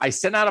Dame. I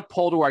sent out a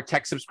poll to our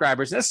tech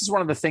subscribers. And this is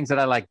one of the things that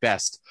I like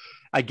best,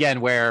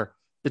 again, where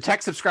the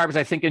tech subscribers,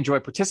 I think, enjoy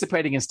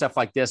participating in stuff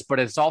like this, but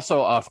it's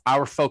also of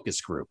our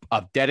focus group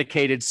of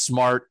dedicated,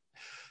 smart,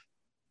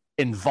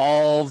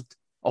 involved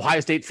Ohio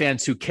State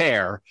fans who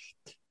care.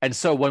 And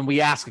so when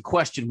we ask a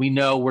question, we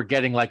know we're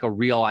getting like a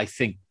real, I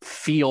think,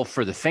 feel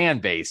for the fan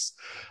base.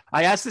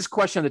 I asked this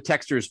question of the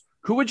texters: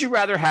 who would you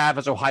rather have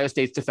as Ohio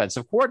State's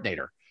defensive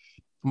coordinator?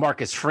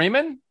 Marcus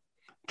Freeman,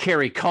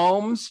 Kerry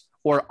Combs,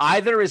 or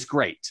either is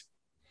great?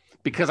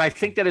 Because I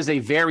think that is a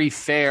very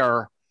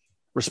fair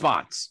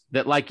response.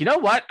 That, like, you know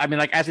what? I mean,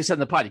 like, as we said in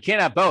the pod, you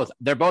can't have both.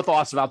 They're both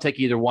awesome. I'll take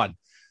either one.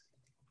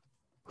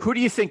 Who do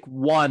you think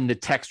won the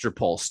texture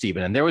poll,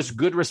 Stephen? And there was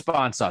good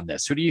response on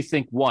this. Who do you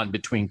think won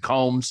between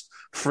Combs,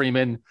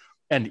 Freeman,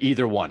 and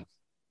either one?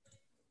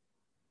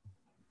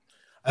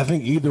 I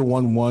think either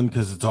one won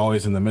because it's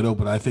always in the middle.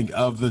 But I think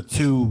of the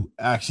two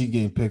actually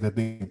getting picked, I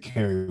think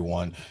Kerry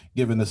won,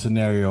 given the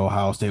scenario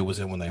Ohio State was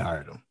in when they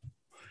hired him.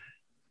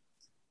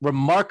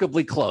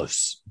 Remarkably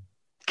close.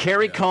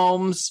 Kerry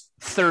Combs,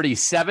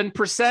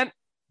 37%.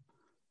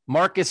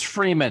 Marcus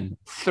Freeman,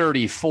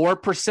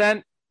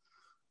 34%.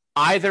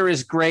 Either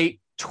is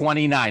great,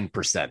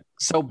 29%.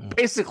 So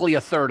basically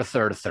a third.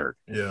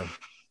 Yeah.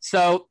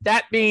 So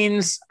that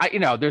means,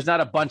 there's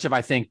not a bunch of,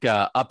 I think,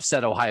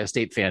 upset Ohio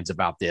State fans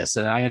about this.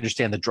 And I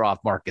understand the draw of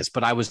Marcus,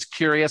 but I was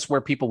curious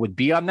where people would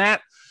be on that.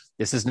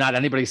 This is not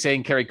anybody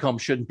saying Kerry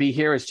Combs shouldn't be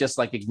here. It's just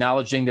like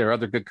acknowledging there are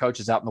other good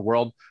coaches out in the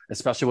world,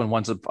 especially when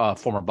one's a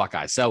former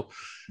Buckeye. So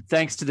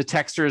thanks to the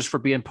texters for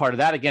being part of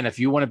that. Again, if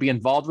you want to be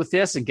involved with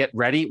this and get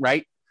ready,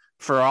 right,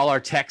 for all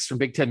our texts from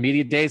Big Ten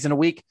Media Days in a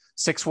week,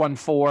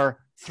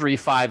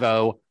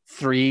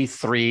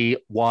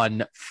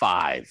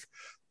 614-350-3315.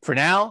 For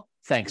now,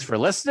 thanks for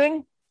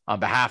listening. On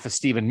behalf of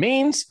Stephen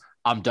Means,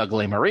 I'm Doug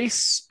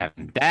Lesmerises,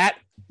 and that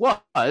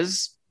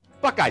was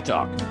Buckeye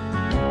Talk.